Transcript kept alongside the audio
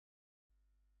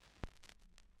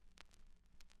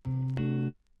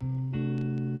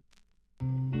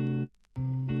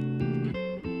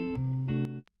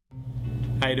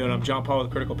How you doing? I'm John Paul with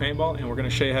Critical Paintball, and we're going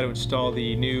to show you how to install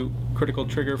the new critical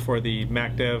trigger for the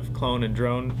MacDev clone and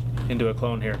drone into a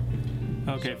clone here.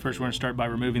 Okay, first we're going to start by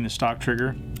removing the stock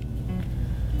trigger.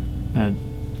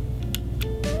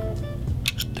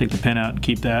 Take the pin out and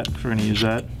keep that, because we're going to use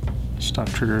that. Stock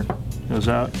trigger goes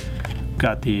out.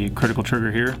 Got the critical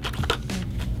trigger here.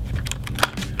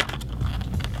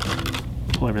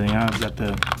 Pull everything out. I've got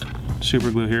the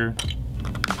super glue here,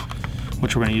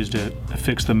 which we're going to use to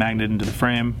affix the magnet into the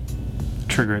frame, the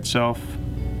trigger itself,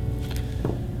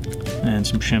 and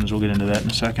some shims. We'll get into that in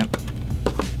a second.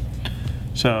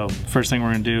 So first thing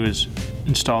we're going to do is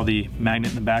install the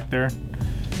magnet in the back there.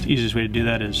 The easiest way to do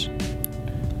that is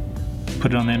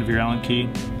put it on the end of your Allen key.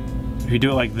 If you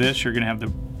do it like this, you're going to have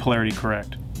the polarity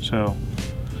correct. So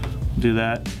do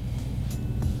that.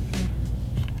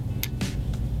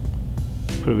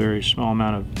 Put a very small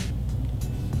amount of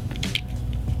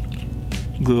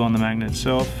glue on the magnet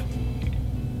itself,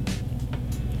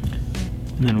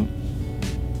 and then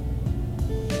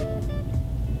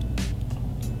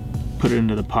put it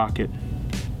into the pocket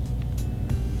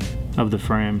of the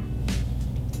frame.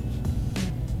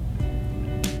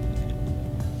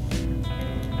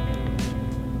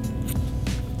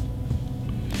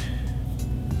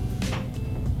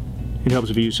 It helps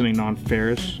if you use something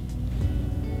non-ferrous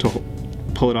to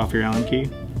pull it off your Allen key,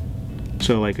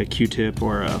 so like a Q-tip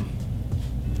or a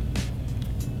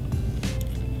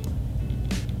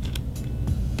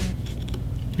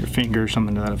finger or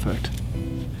something to that effect.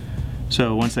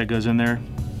 So once that goes in there,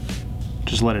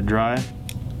 just let it dry.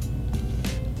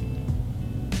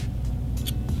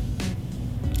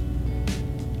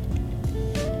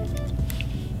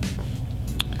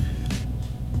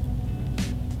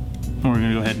 And we're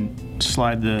going to go ahead and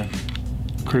slide the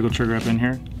critical trigger up in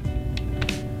here,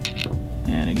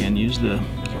 and again use the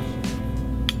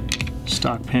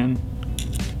stock pin.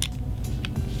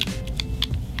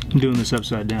 I'm doing this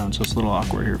upside down, so it's a little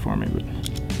awkward here for me, but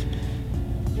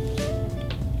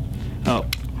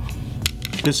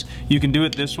you can do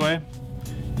it this way,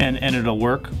 and it'll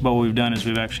work. But what we've done is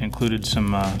we've actually included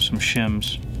some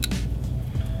shims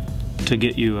to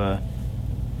get you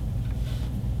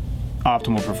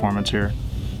optimal performance here.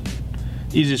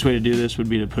 Easiest way to do this would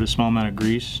be to put a small amount of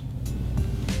grease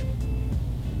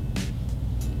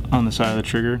on the side of the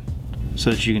trigger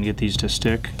so that you can get these to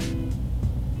stick.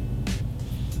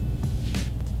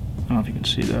 I don't know if you can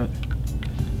see that.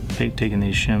 Taking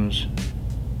these shims,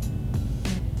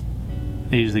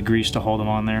 they use the grease to hold them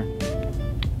on there.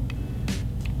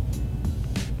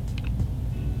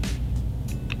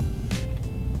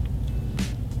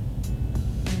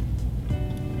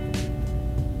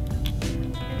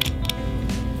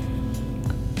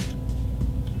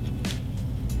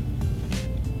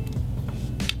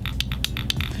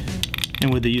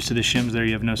 And with the use of the shims there,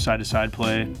 you have no side-to-side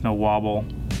play, no wobble.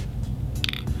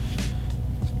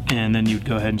 And then you'd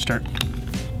go ahead and start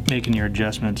making your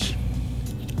adjustments.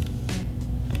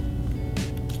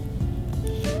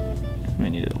 May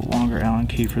need a longer Allen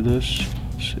key for this.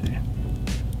 Let's see.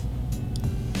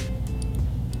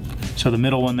 So the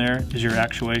middle one there is your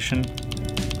actuation.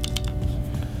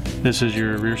 This is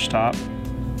your rear stop.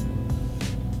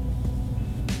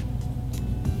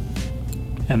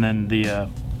 And then the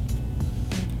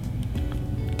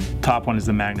top one is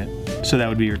the magnet. So that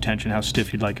would be your tension, how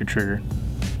stiff you'd like your trigger.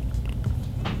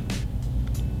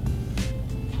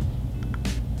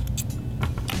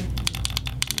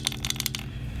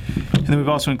 And then we've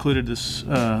also included this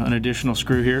an additional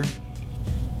screw here,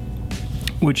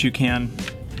 which you can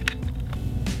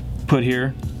put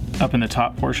here up in the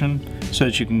top portion so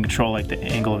that you can control like the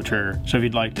angle of the trigger. So if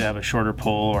you'd like to have a shorter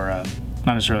pull, or not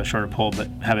necessarily a shorter pull, but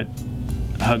have it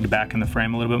hugged back in the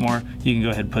frame a little bit more, you can go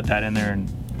ahead and put that in there and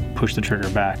push the trigger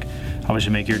back.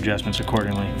 Obviously make your adjustments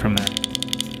accordingly from there.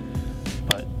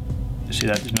 But you see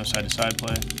that there's no side-to-side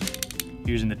play.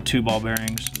 Using the 2 ball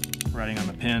bearings, riding on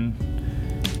the pin,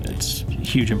 it's a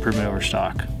huge improvement over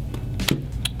stock.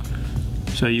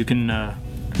 So you can,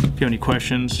 if you have any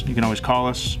questions, you can always call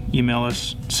us, email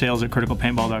us,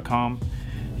 sales@criticalpaintball.com.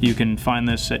 You can find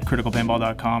this at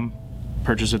criticalpaintball.com,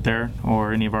 purchase it there,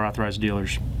 or any of our authorized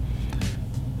dealers.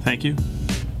 Thank you.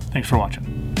 Thanks for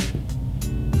watching.